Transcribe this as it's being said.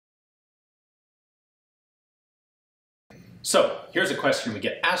So here's a question we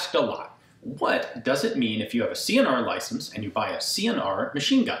get asked a lot. What does it mean if you have a CNR license and you buy a CNR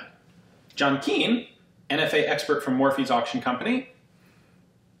machine gun? John Keene, NFA expert from Morphy's Auction Company.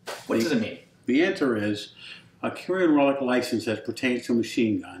 What does it mean? The answer is a carry and relic license that pertains to a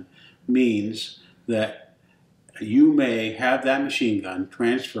machine gun means that you may have that machine gun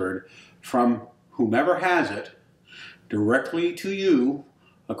transferred from whomever has it directly to you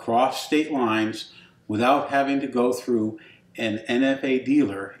across state lines without having to go through an NFA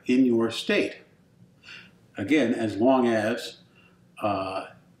dealer in your state. Again, as long as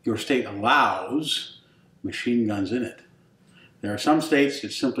your state allows machine guns in it. There are some states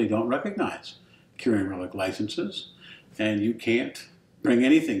that simply don't recognize carry and relic licenses, and you can't bring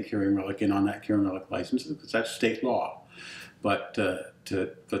anything carry and relic in on that carry and relic license because that's state law. But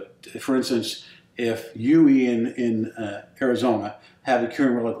for instance, if you, Ian, in Arizona, have a carry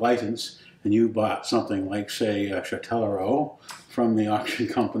and relic license and you bought something like, say, a Chatellero from the auction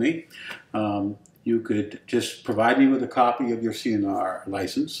company, you could just provide me with a copy of your CNR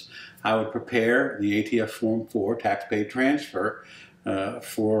license. I would prepare the ATF Form 4 tax paid transfer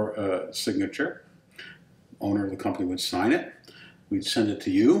for signature. Owner of the company would sign it. We'd send it to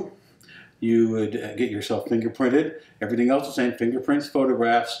you. You would get yourself fingerprinted. Everything else the same, fingerprints,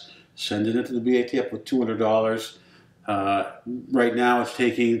 photographs, send it into the BATF with $200. Right now it's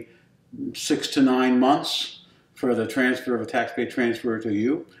taking 6 to 9 months for the transfer of a tax paid transfer to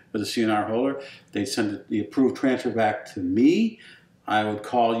you as a CNR holder. They'd send the approved transfer back to me. I would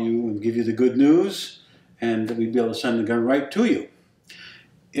call you and give you the good news, and we'd be able to send the gun right to you.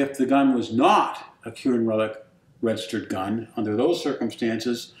 If the gun was not a carry and relic registered gun, under those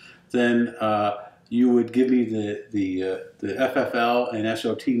circumstances, then you would give me the FFL and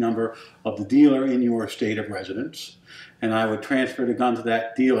SOT number of the dealer in your state of residence, and I would transfer the gun to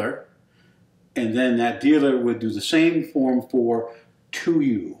that dealer, and then that dealer would do the same Form 4 to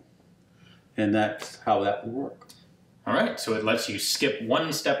you, and that's how that would work. All right, so it lets you skip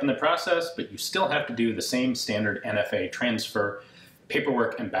one step in the process, but you still have to do the same standard NFA transfer,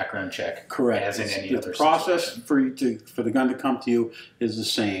 paperwork, and background check. Correct. As in any other situation. The process for the gun to come to you is the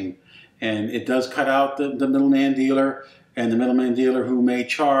same, and it does cut out the middleman dealer and the middleman dealer who may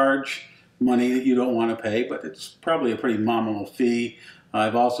charge money that you don't want to pay, but it's probably a pretty nominal fee.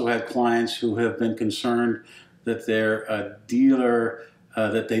 I've also had clients who have been concerned that their dealer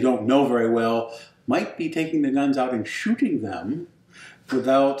that they don't know very well might be taking the guns out and shooting them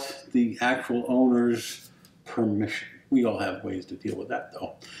without the actual owner's permission. We all have ways to deal with that,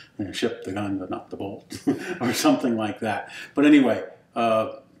 though, and ship the gun but not the bolt or something like that. But anyway,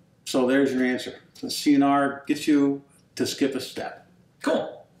 so there's your answer. The CNR gets you to skip a step.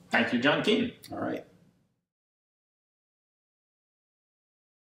 Cool. Thank you, John Keene. All right.